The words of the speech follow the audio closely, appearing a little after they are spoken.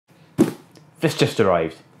This just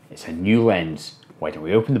arrived. It's a new lens. Why don't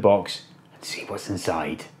we open the box and see what's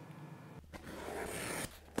inside?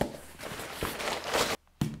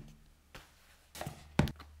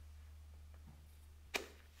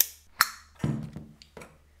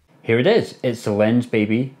 Here it is. It's the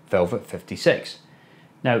Lensbaby Velvet 56.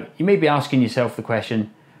 Now, you may be asking yourself the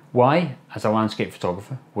question, why, as a landscape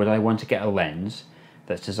photographer, would I want to get a lens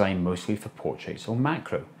that's designed mostly for portraits or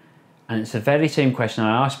macro? And it's the very same question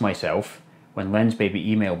I asked myself when Lensbaby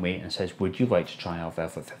emailed me and says, would you like to try our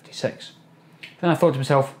Velvet 56? Then I thought to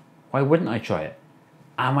myself, why wouldn't I try it?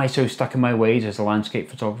 Am I so stuck in my ways as a landscape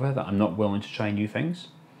photographer that I'm not willing to try new things?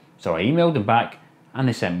 So I emailed them back and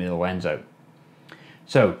they sent me the lens out.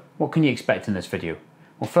 So what can you expect in this video?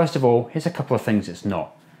 Well, first of all, here's a couple of things it's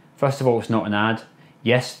not. First of all, it's not an ad.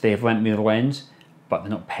 Yes, they've lent me the lens, but they're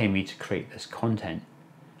not paying me to create this content.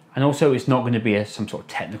 And also, it's not going to be some sort of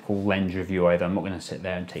technical lens review either. I'm not going to sit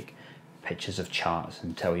there and take pictures of charts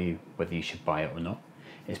and tell you whether you should buy it or not.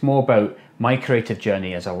 It's more about my creative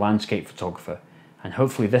journey as a landscape photographer, and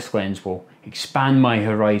hopefully this lens will expand my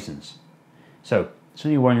horizons. So there's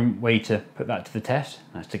only one way to put that to the test,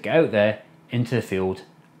 and that's to get out there into the field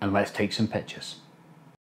and let's take some pictures.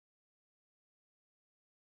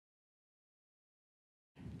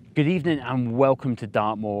 Good evening and welcome to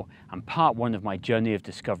Dartmoor and part one of my journey of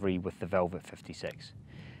discovery with the Velvet 56.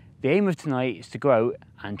 The aim of tonight is to go out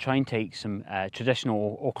and try and take some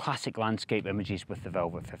traditional or classic landscape images with the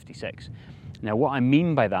Velvet 56. Now what I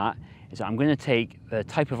mean by that is that I'm going to take the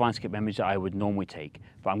type of landscape image that I would normally take,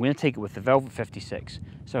 but I'm going to take it with the Velvet 56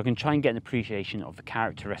 so I can try and get an appreciation of the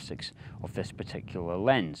characteristics of this particular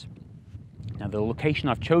lens. Now the location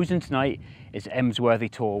I've chosen tonight is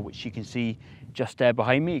Emsworthy Tor, which you can see just there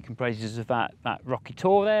behind me. It comprises of that rocky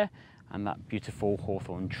tor there and that beautiful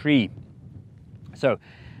hawthorn tree. So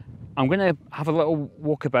I'm going to have a little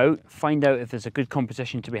walk about, find out if there's a good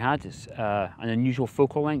composition to be had. It's an unusual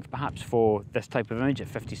focal length perhaps for this type of image at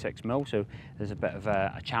 56mm, so there's a bit of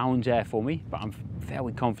a challenge there for me, but I'm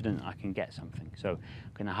fairly confident I can get something. So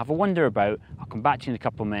I'm going to have a wander about, I'll come back to you in a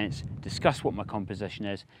couple of minutes, discuss what my composition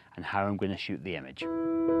is and how I'm going to shoot the image.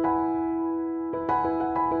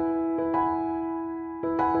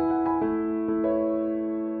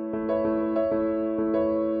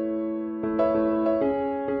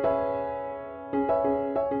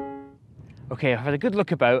 Okay, I've had a good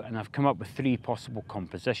look about and I've come up with three possible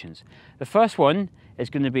compositions. The first one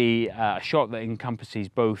is going to be a shot that encompasses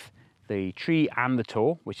both the tree and the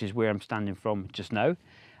tor, which is where I'm standing from just now.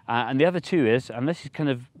 And the other two is, and this has kind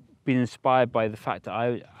of been inspired by the fact that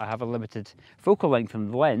I have a limited focal length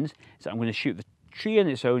on the lens, is that I'm going to shoot the tree on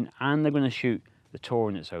its own and I'm going to shoot the tor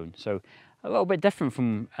on its own. So a little bit different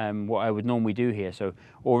from what I would normally do here. So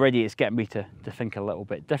already it's getting me to think a little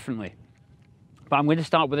bit differently. But I'm going to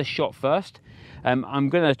start with this shot first. I'm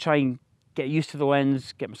going to try and get used to the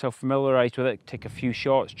lens, get myself familiarised with it, take a few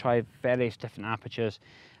shots, try various different apertures,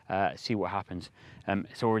 see what happens.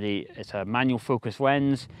 It's a manual focus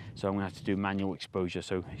lens, so I'm going to have to do manual exposure,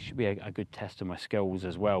 so it should be a good test of my skills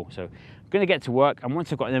as well. So I'm going to get to work, and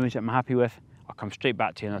once I've got an image that I'm happy with, I'll come straight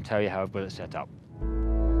back to you and I'll tell you how I've got it set up.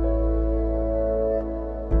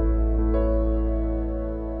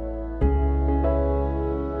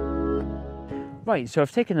 Right, so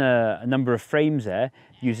I've taken a number of frames there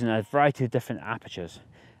using a variety of different apertures.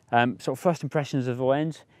 Sort of first impressions of the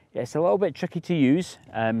lens, yeah, it's a little bit tricky to use,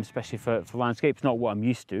 especially for landscapes, not what I'm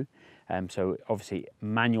used to. So obviously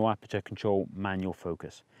manual aperture control, manual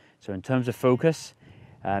focus. So in terms of focus,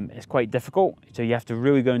 it's quite difficult. So you have to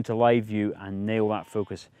really go into live view and nail that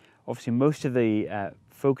focus. Obviously most of the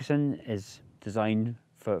focusing is designed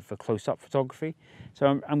for close-up photography.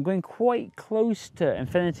 So I'm going quite close to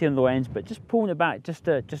infinity on the lens, but just pulling it back just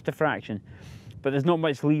a fraction. But there's not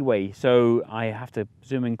much leeway, so I have to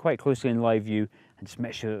zoom in quite closely in live view and just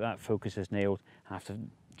make sure that focus is nailed. I have to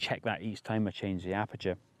check that each time I change the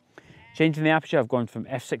aperture. Changing the aperture, I've gone from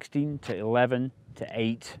f16 to 11 to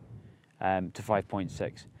 8 to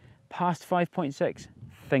 5.6. Past 5.6,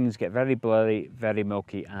 things get very blurry, very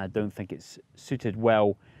milky, and I don't think it's suited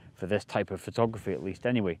well for this type of photography, at least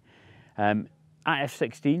anyway. At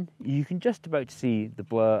f16, you can just about see the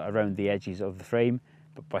blur around the edges of the frame,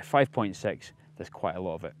 but by 5.6, there's quite a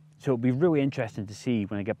lot of it. So it'll be really interesting to see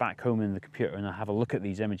when I get back home in the computer and I have a look at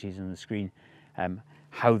these images on the screen,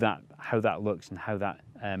 how that looks and how that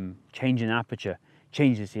change in aperture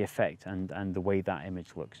changes the effect and the way that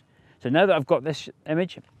image looks. So now that I've got this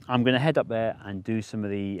image, I'm going to head up there and do some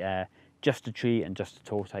of the just a tree and just a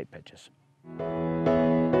tor type pictures.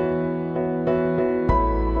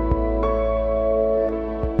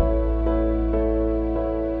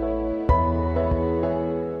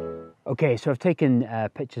 Okay, so I've taken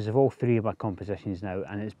pictures of all three of my compositions now,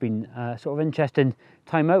 and it's been sort of interesting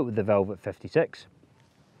time out with the Velvet 56.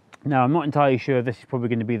 Now, I'm not entirely sure this is probably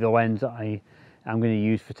going to be the lens that I'm going to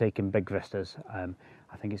use for taking big vistas.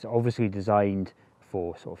 I think it's obviously designed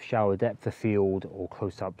for sort of shallow depth of field or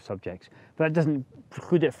close-up subjects, but that doesn't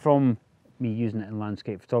preclude it from me using it in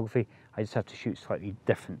landscape photography. I just have to shoot slightly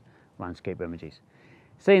different landscape images.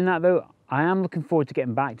 Saying that though, I am looking forward to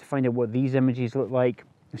getting back to find out what these images look like,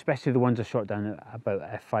 especially the ones I shot down at about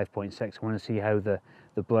f5.6. I want to see how the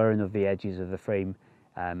blurring of the edges of the frame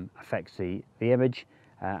affects the image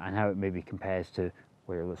and how it maybe compares to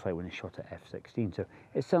what it looks like when it's shot at f16. So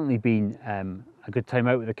it's certainly been a good time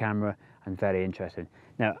out with the camera and very interesting.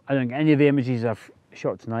 Now, I don't think any of the images I've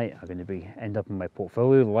shot tonight are going to end up in my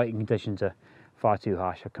portfolio. The lighting conditions are far too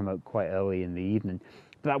harsh. I've come out quite early in the evening,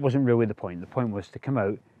 but that wasn't really the point. The point was to come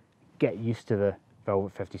out, get used to the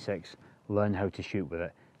Velvet 56, learn how to shoot with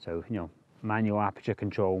it. So, you know, manual aperture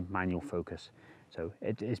control, manual focus. So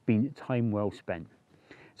it's been time well spent.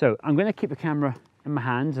 So I'm going to keep the camera in my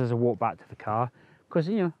hands as I walk back to the car, because,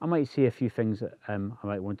 you know, I might see a few things that I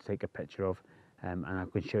might want to take a picture of, and I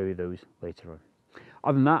can show you those later on.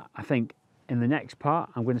 Other than that, I think in the next part,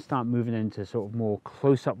 I'm going to start moving into sort of more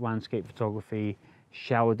close-up landscape photography,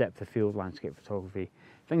 shallow depth of field landscape photography,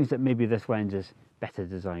 things that maybe this lens is better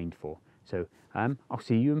designed for. So I'll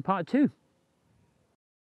see you in part 2.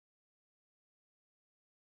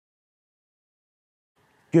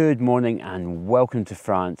 Good morning and welcome to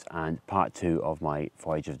France and part 2 of my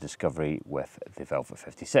voyage of discovery with the Velvet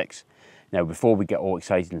 56. Now, before we get all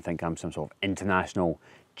excited and think I'm some sort of international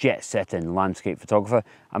jet-setting landscape photographer,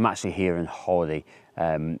 I'm actually here on holiday.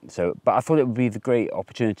 But I thought it would be the great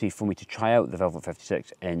opportunity for me to try out the Velvet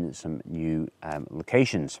 56 in some new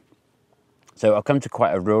locations. So I've come to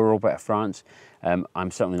quite a rural bit of France.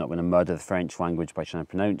 I'm certainly not going to murder the French language by trying to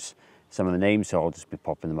pronounce some of the names, so I'll just be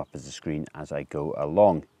popping them up as a screen as I go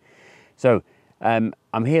along. So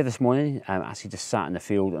I'm here this morning, actually just sat in the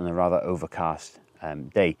field on a rather overcast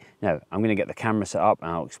day. Now I'm going to get the camera set up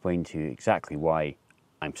and I'll explain to you exactly why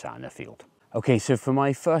I'm sat in the field. Okay, so for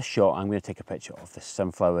my first shot, I'm going to take a picture of the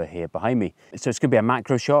sunflower here behind me. So it's going to be a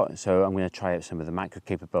macro shot, so I'm going to try out some of the macro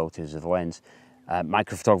capabilities of the lens.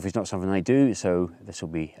 Macro photography is not something I do, so this will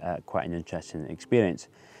be quite an interesting experience.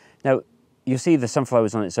 Now, you'll see the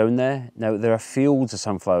sunflowers on its own there. Now, there are fields of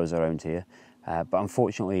sunflowers around here, but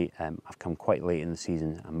unfortunately, I've come quite late in the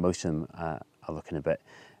season, and most of them are looking a bit,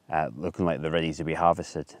 looking like they're ready to be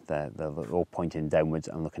harvested. They're all pointing downwards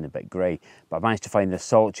and looking a bit grey. But I managed to find this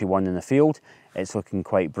solitary one in the field. It's looking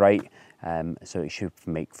quite bright, so it should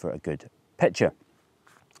make for a good picture.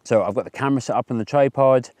 So I've got the camera set up on the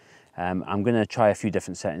tripod. I'm going to try a few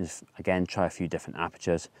different settings, again, try a few different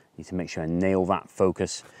apertures. Need to make sure I nail that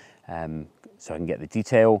focus so I can get the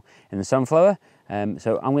detail in the sunflower.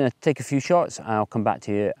 So I'm going to take a few shots and I'll come back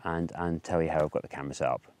to you and tell you how I've got the camera set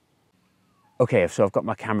up. Okay, so I've got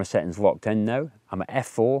my camera settings locked in now. I'm at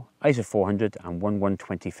f4, ISO 400 and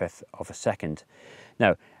 1/125th of a second.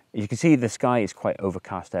 Now, you can see the sky is quite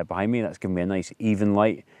overcast there behind me. That's giving me a nice even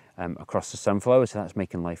light across the sunflower, so that's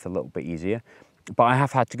making life a little bit easier. But I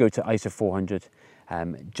have had to go to ISO 400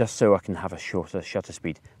 just so I can have a shorter shutter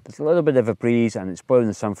speed. There's a little bit of a breeze and it's blowing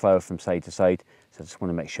the sunflower from side to side, so I just want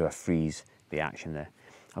to make sure I freeze the action there.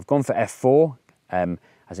 I've gone for f4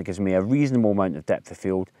 as it gives me a reasonable amount of depth of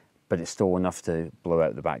field, but it's still enough to blow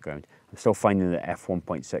out the background. I'm still finding that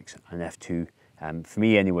f1.6 and f2, for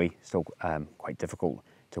me anyway, still quite difficult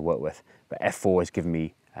to work with, but f4 is giving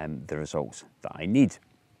me the results that I need.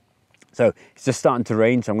 So it's just starting to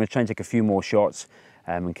rain, so I'm going to try and take a few more shots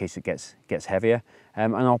in case it gets heavier,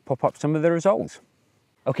 and I'll pop up some of the results.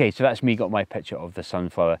 Okay, so that's me got my picture of the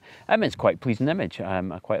sunflower. It's quite a pleasing image.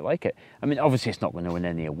 I quite like it. I mean, obviously it's not going to win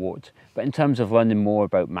any awards, but in terms of learning more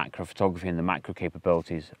about macro photography and the macro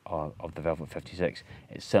capabilities of the Velvet 56,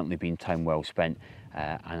 it's certainly been time well spent,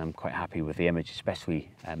 and I'm quite happy with the image,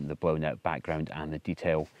 especially the blown out background and the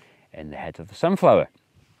detail in the head of the sunflower.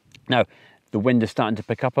 Now, the wind is starting to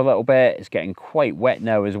pick up a little bit. It's getting quite wet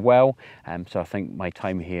now as well, so I think my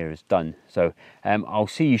time here is done. So I'll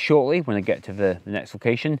see you shortly when I get to the next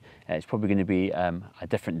location. It's probably going to be a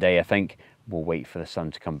different day, I think. We'll wait for the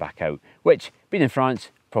sun to come back out, which, being in France,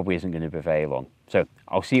 probably isn't going to be very long. So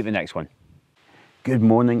I'll see you at the next one. Good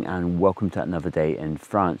morning and welcome to another day in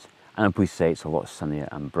France. And I'm pleased to say it's a lot sunnier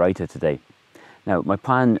and brighter today. Now, my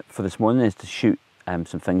plan for this morning is to shoot some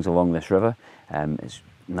things along this river. It's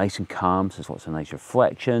nice and calm, so there's lots of nice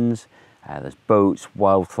reflections, there's boats,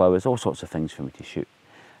 wildflowers, all sorts of things for me to shoot.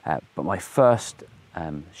 But my first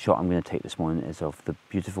shot I'm going to take this morning is of the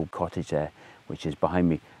beautiful cottage there, which is behind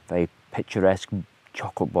me. Very picturesque,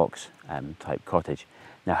 chocolate box type cottage.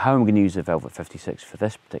 Now, how I'm going to use the Velvet 56 for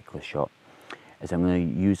this particular shot is I'm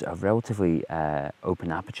going to use a relatively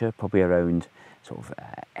open aperture, probably around sort of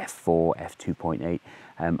f4, f2.8,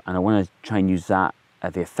 and I want to try and use that,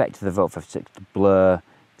 the effect of the Velvet 56 to blur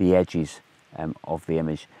the edges of the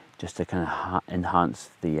image, just to kind of enhance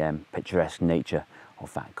the picturesque nature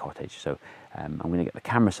of that cottage. So I'm going to get the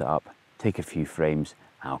camera set up, take a few frames,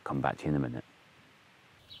 and I'll come back to you in a minute.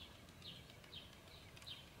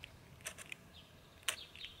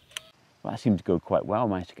 Well, that seemed to go quite well. I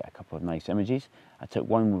managed to get a couple of nice images. I took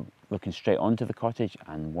one looking straight onto the cottage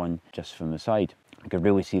and one just from the side. I could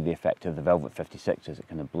really see the effect of the Velvet 56 as it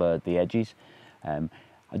kind of blurred the edges.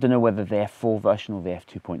 I don't know whether the f4 version or the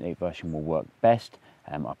f2.8 version will work best.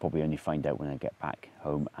 I'll probably only find out when I get back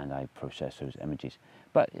home and I process those images.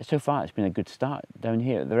 But so far it's been a good start down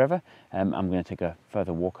here at the river. I'm going to take a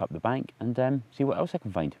further walk up the bank and see what else I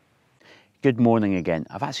can find. Good morning again.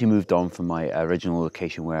 I've actually moved on from my original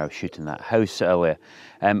location where I was shooting that house earlier.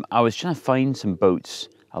 I was trying to find some boats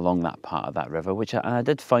along that part of that river, which I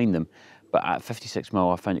did find them, but at 56 mile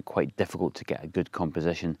I found it quite difficult to get a good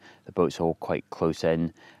composition. The boats are all quite close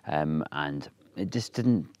in, and it just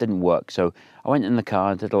didn't work. So I went in the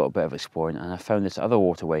car, did a little bit of exploring, and I found this other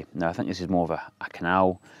waterway. Now I think this is more of a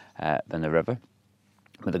canal than a river.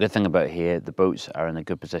 But the good thing about here, the boats are in a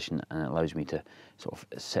good position and it allows me to sort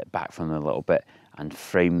of sit back from them a little bit and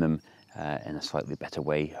frame them in a slightly better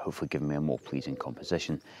way, hopefully giving me a more pleasing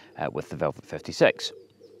composition with the Velvet 56.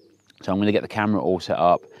 So I'm going to get the camera all set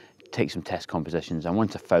up, take some test compositions, and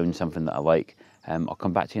once I've found something that I like, I'll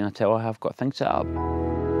come back to you and I'll tell you how I've got things set up.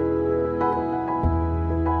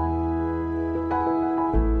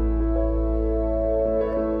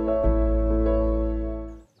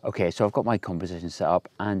 Okay, so I've got my composition set up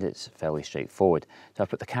and it's fairly straightforward. So I've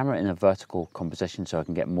put the camera in a vertical composition so I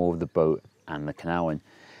can get more of the boat and the canal in.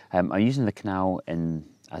 I'm using the canal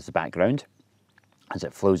as the background as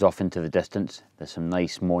it flows off into the distance. There's some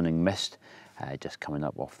nice morning mist just coming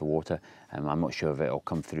up off the water. I'm not sure if it'll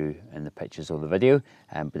come through in the pictures or the video,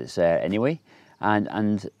 but it's there anyway.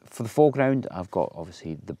 And for the foreground, I've got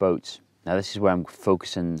obviously the boats. Now this is where I'm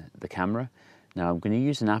focusing the camera. Now I'm going to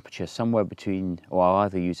use an aperture somewhere between, or I'll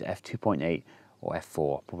either use f2.8 or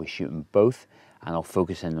f4. I'll probably shoot them both and I'll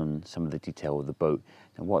focus in on some of the detail of the boat.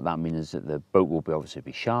 And what that means is that the boat will obviously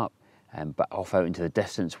be sharp, but off out into the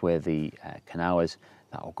distance where the canal is,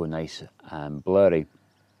 that will go nice and blurry.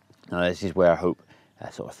 Now this is where I hope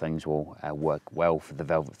sort of things will work well for the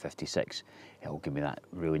Velvet 56. It will give me that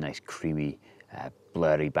really nice creamy,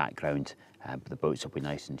 blurry background. But the boats will be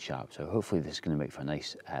nice and sharp, so hopefully this is going to make for a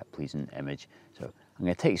nice pleasing image. So I'm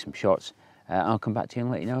going to take some shots and I'll come back to you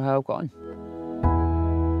and let you know how I've got on.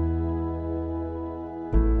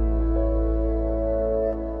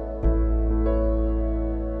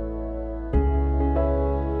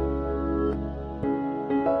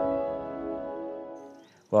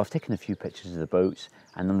 Well, I've taken a few pictures of the boats,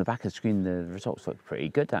 and on the back of the screen the results look pretty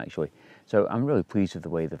good actually. So I'm really pleased with the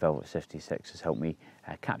way the Velvet 56 has helped me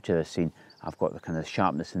capture this scene. I've got the kind of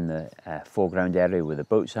sharpness in the foreground area where the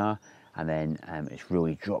boats are, and then it's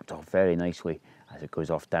really dropped off very nicely as it goes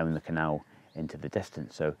off down the canal into the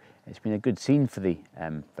distance. So it's been a good scene for the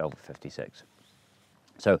Velvet 56.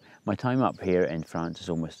 So my time up here in France is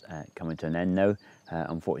almost coming to an end now,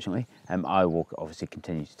 unfortunately. I will obviously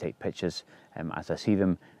continue to take pictures as I see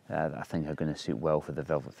them. I think are going to suit well for the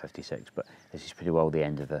Velvet 56, but this is pretty well the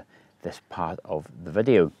end of this part of the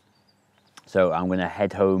video. So I'm going to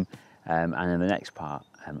head home, and in the next part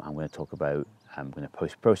I'm going to talk about, I'm going to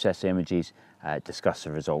post-process the images, discuss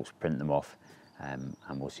the results, print them off, and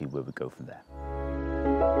we'll see where we go from there.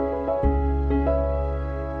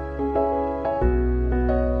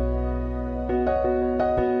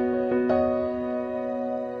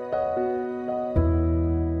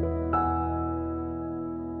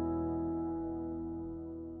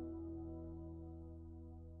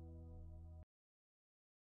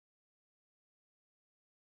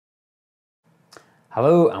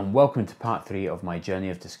 Hello and welcome to part 3 of my journey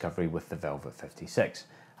of discovery with the Velvet 56.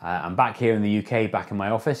 I'm back here in the UK, back in my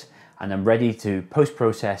office, and I'm ready to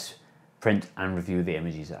post-process, print and review the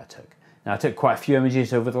images that I took. Now I took quite a few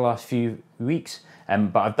images over the last few weeks,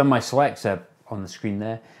 but I've done my selects on the screen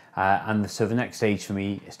there, and so the next stage for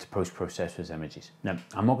me is to post-process those images. Now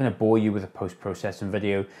I'm not going to bore you with a post-processing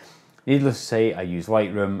video. Needless to say, I use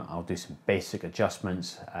Lightroom. I'll do some basic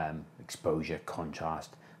adjustments, exposure,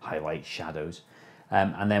 contrast, highlights, shadows.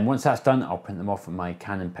 And then once that's done, I'll print them off with my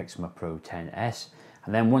Canon Pixma Pro 10S.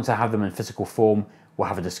 And then once I have them in physical form, we'll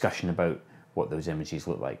have a discussion about what those images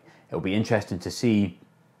look like. It'll be interesting to see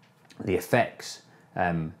the effects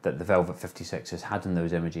that the Velvet 56 has had in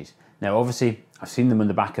those images. Now obviously I've seen them on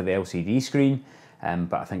the back of the LCD screen,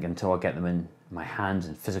 but I think until I get them in my hands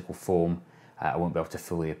in physical form, I won't be able to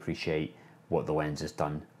fully appreciate what the lens has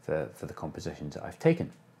done for the compositions that I've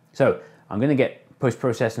taken. So I'm going to get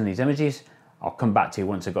post-processing these images. I'll come back to you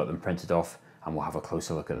once I've got them printed off and we'll have a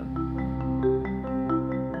closer look at them.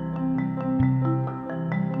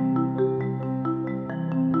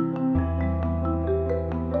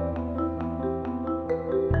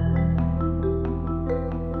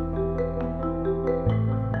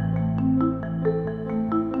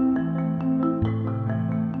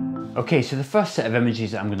 Okay, so the first set of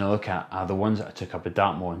images that I'm going to look at are the ones that I took up at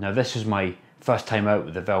Dartmoor. Now this was my first time out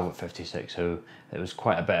with the Velvet 56, so it was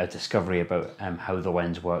quite a bit of discovery about how the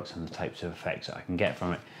lens works and the types of effects that I can get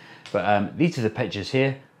from it. But these are the pictures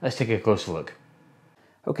here. Let's take a closer look.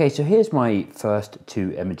 Okay, so here's my first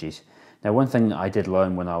two images. Now one thing that I did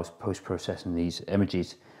learn when I was post-processing these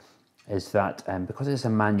images is that because it's a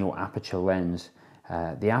manual aperture lens,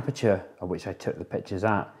 the aperture at which I took the pictures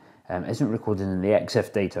at isn't recorded in the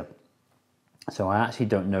EXIF data. So I actually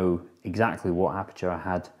don't know exactly what aperture I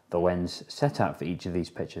had the lens set at for each of these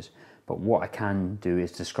pictures, but what I can do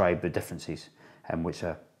is describe the differences, which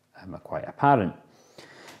are quite apparent.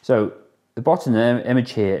 So the bottom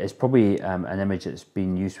image here is probably an image that's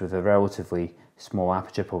been used with a relatively small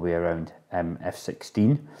aperture, probably around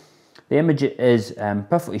f16. The image is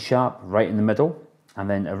perfectly sharp right in the middle, and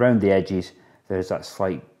then around the edges there's that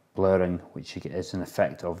slight blurring, which is an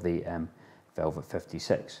effect of the Velvet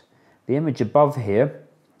 56. The image above here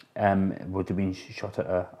would have been shot at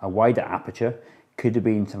a wider aperture, could have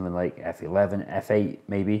been something like f11, f8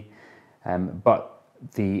 maybe, but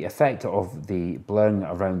the effect of the blurring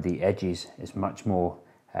around the edges is much more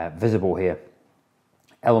visible here.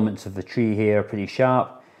 Elements of the tree here are pretty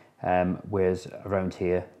sharp, whereas around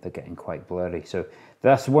here they're getting quite blurry. So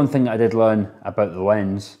that's one thing that I did learn about the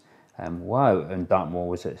lens while in Dartmoor,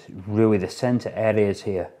 was that really the centre areas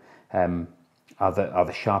here are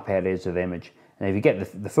the sharp areas of the image. And if you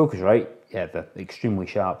get the focus right, yeah, they're extremely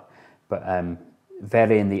sharp, but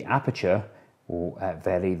varying the aperture will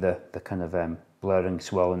vary the kind of blurring,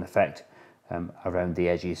 swirling effect around the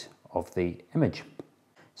edges of the image.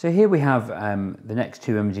 So here we have the next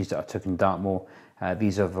two images that I took in Dartmoor.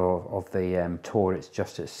 These are of the tour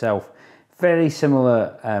itself. Very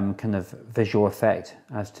similar kind of visual effect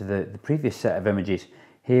as to the previous set of images.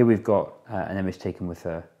 Here we've got an image taken with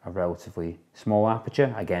a relatively small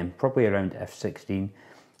aperture, again probably around f16.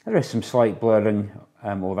 There is some slight blurring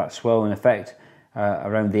or that swirling effect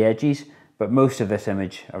around the edges, but most of this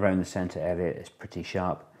image around the centre area is pretty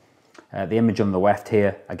sharp. The image on the left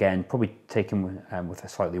here, again probably taken with a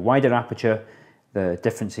slightly wider aperture. The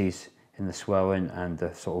differences in the swirling and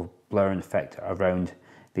the sort of blurring effect around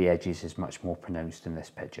the edges is much more pronounced in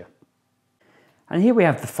this picture. And here we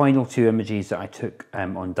have the final two images that I took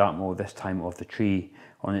on Dartmoor, this time of the tree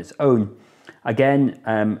on its own.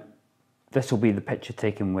 Again, this will be the picture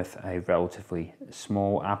taken with a relatively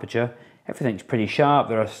small aperture. Everything's pretty sharp.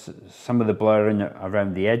 There are some of the blurring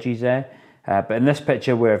around the edges there. But in this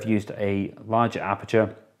picture where I've used a larger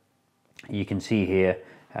aperture, you can see here,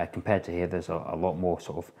 compared to here, there's a lot more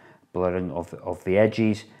sort of blurring of the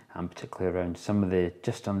edges, and particularly around some of the,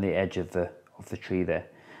 just on the edge of the tree there.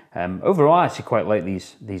 Overall, I actually quite like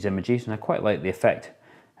these images, and I quite like the effect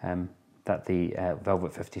that the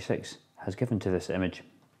Velvet 56 has given to this image.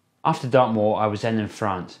 After Dartmoor, I was then in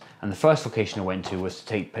France, and the first location I went to was to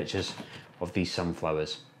take pictures of these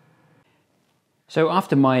sunflowers. So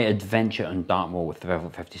after my adventure on Dartmoor with the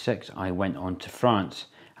Velvet 56, I went on to France,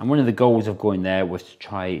 and one of the goals of going there was to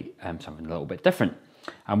try something a little bit different.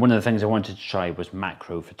 And one of the things I wanted to try was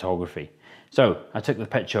macro photography. So I took the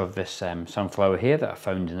picture of this sunflower here that I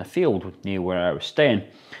found in a field near where I was staying.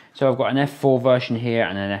 So I've got an f4 version here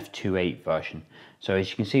and an f2.8 version. So as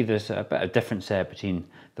you can see, there's a bit of difference there between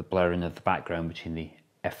the blurring of the background between the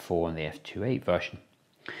f4 and the f2.8 version.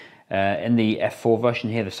 In the f4 version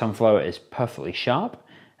here, the sunflower is perfectly sharp.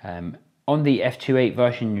 On the f2.8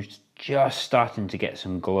 version, you're just starting to get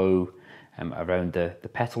some glow around the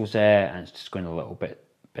petals there, and it's just going a little bit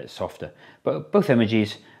softer. But both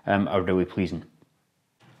images are really pleasing.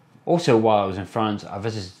 Also, while I was in France, I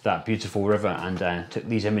visited that beautiful river and took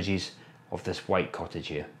these images of this white cottage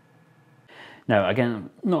here. Now again,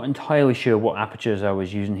 I'm not entirely sure what apertures I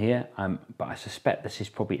was using here, but I suspect this is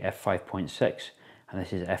probably f5.6 and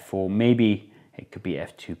this is f4, maybe it could be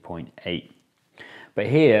f2.8. But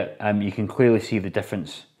here you can clearly see the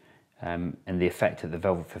difference in the effect that the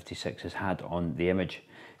Velvet 56 has had on the image.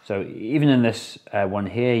 So even in this one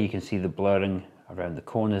here, you can see the blurring around the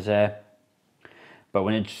corners there. but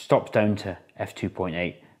when it stops down to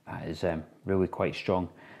f2.8, that is really quite strong.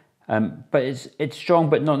 But it's strong,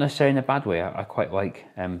 but not necessarily in a bad way. I quite like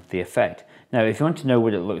the effect. Now, if you want to know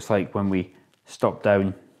what it looks like when we stop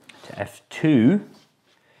down to f2,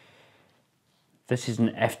 this is an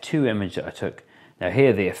f2 image that I took. Now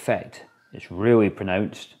here the effect is really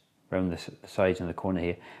pronounced around the sides and the corner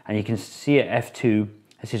here, and you can see at f2,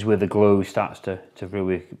 this is where the glow starts to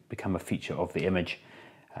really become a feature of the image.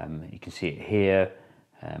 You can see it here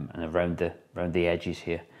and around the edges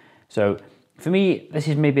here. So for me, this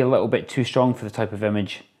is maybe a little bit too strong for the type of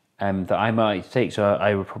image that I might take, so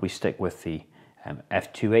I would probably stick with the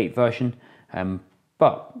f2.8 version.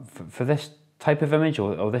 But for this type of image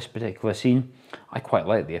or this particular scene, I quite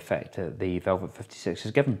like the effect that the Velvet 56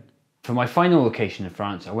 has given. For my final location in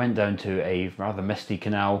France, I went down to a rather misty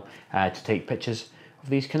canal to take pictures of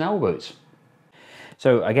these canal boats.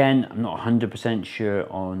 So again, I'm not 100%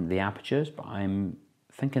 sure on the apertures, but I'm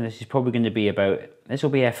thinking this is probably going to be about, this will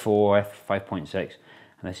be f4, f5.6, and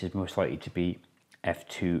this is most likely to be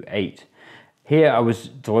f2.8. Here I was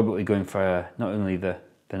deliberately going for not only the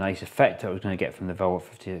nice effect I was going to get from the Velvet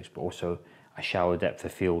 56, but also a shallow depth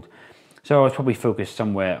of field. So I was probably focused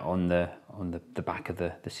somewhere on the back of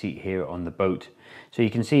the seat here on the boat. So you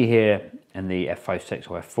can see here in the f5.6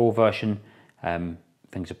 or f4 version,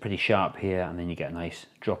 things are pretty sharp here, and then you get a nice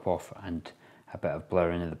drop off and a bit of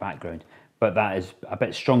blur in the background. But that is a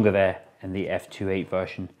bit stronger there in the f2.8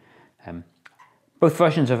 version. Both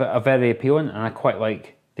versions are very appealing, and I quite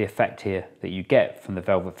like the effect here that you get from the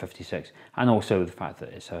Velvet 56, and also the fact that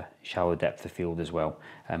it's a shallow depth of field as well.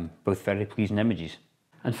 Both very pleasing images.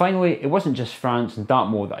 And finally, it wasn't just France and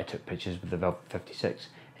Dartmoor that I took pictures with the Velvet 56.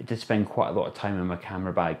 It did spend quite a lot of time in my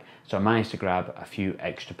camera bag, so I managed to grab a few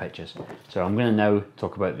extra pictures. So I'm going to now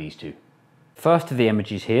talk about these two. First of the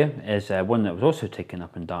images here is one that was also taken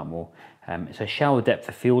up in Dartmoor. It's a shallow depth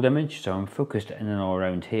of field image, so I'm focused in and all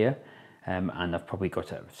around here, and I've probably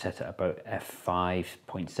got it set at about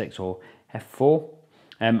f5.6 or f4.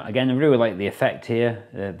 Again, I really like the effect here,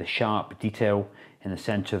 the sharp detail in the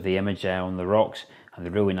center of the image there on the rocks, and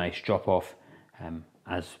the really nice drop off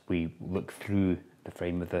as we look through the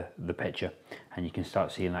frame of the picture, and you can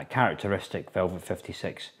start seeing that characteristic Velvet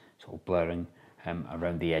 56 sort of blurring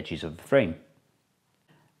around the edges of the frame.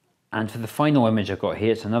 And for the final image I've got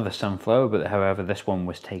here, it's another sunflower, but however this one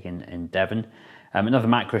was taken in Devon. Another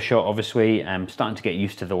macro shot, obviously. Starting to get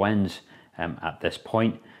used to the lens at this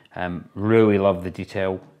point. Really love the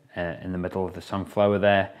detail in the middle of the sunflower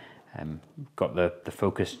there. Got the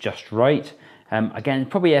focus just right. Again,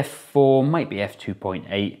 probably f4, might be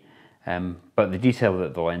f2.8, but the detail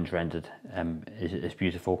that the lens rendered is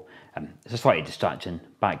beautiful. It's a slightly distracting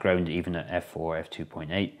background even at f4,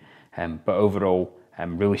 f2.8, but overall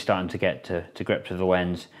really starting to get to grips with the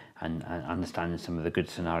lens and understanding some of the good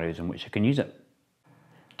scenarios in which I can use it.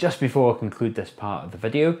 Just before I conclude this part of the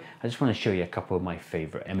video, I just want to show you a couple of my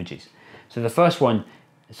favourite images. So the first one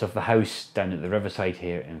is of the house down at the riverside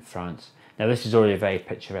here in France. Now this is already a very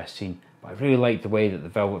picturesque scene, but I really like the way that the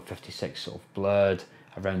Velvet 56 sort of blurred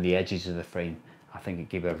around the edges of the frame. I think it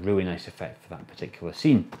gave a really nice effect for that particular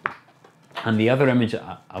scene. And the other image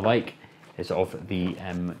that I like is of the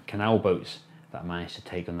canal boats that I managed to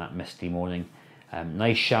take on that misty morning.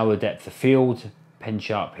 Nice shallow depth of field, pin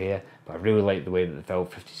sharp here, but I really like the way that the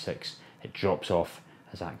Velvet 56, it drops off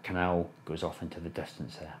as that canal goes off into the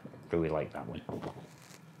distance there. Really like that one.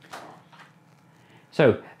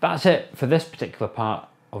 So that's it for this particular part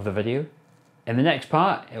of the video. In the next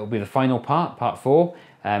part, it will be the final part, part 4,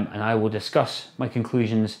 and I will discuss my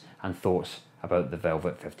conclusions and thoughts about the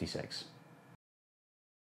Velvet 56.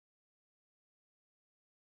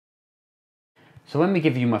 So let me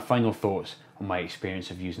give you my final thoughts on my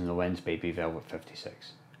experience of using the Lensbaby Velvet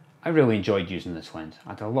 56. I really enjoyed using this lens. I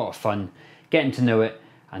had a lot of fun getting to know it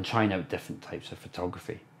and trying out different types of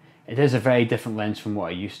photography. It is a very different lens from what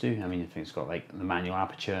I used to. I mean, I think it's got like the manual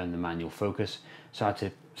aperture and the manual focus, so I had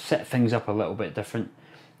to set things up a little bit different.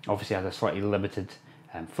 Obviously I had a slightly limited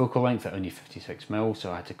focal length at only 56mm,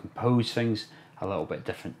 so I had to compose things a little bit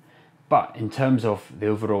different. But in terms of the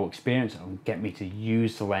overall experience, it will get me to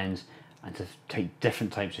use the lens and to take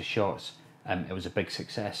different types of shots, it was a big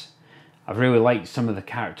success. I've really liked some of the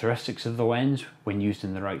characteristics of the lens when used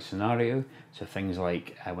in the right scenario. So things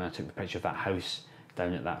like when I took the picture of that house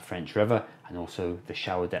down at that French river, and also the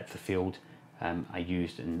shallow depth of field I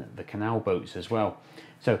used in the canal boats as well.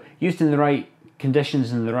 So used in the right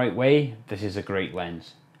conditions and the right way, this is a great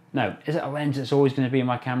lens. Now, is it a lens that's always going to be in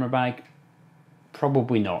my camera bag?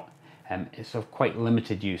 Probably not. It's of quite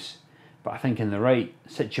limited use, but I think in the right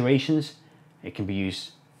situations, it can be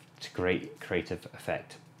used to great creative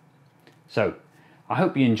effect. So I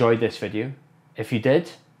hope you enjoyed this video. If you did,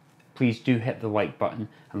 please do hit the like button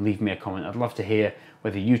and leave me a comment. I'd love to hear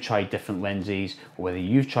whether you tried different lenses or whether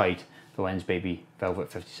you've tried the Lensbaby Velvet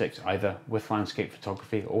 56 either with landscape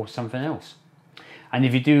photography or something else. And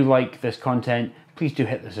if you do like this content, please do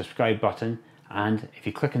hit the subscribe button, and if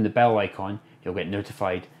you click on the bell icon, you'll get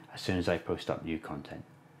notified as soon as I post up new content.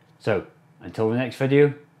 So until the next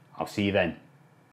video, I'll see you then.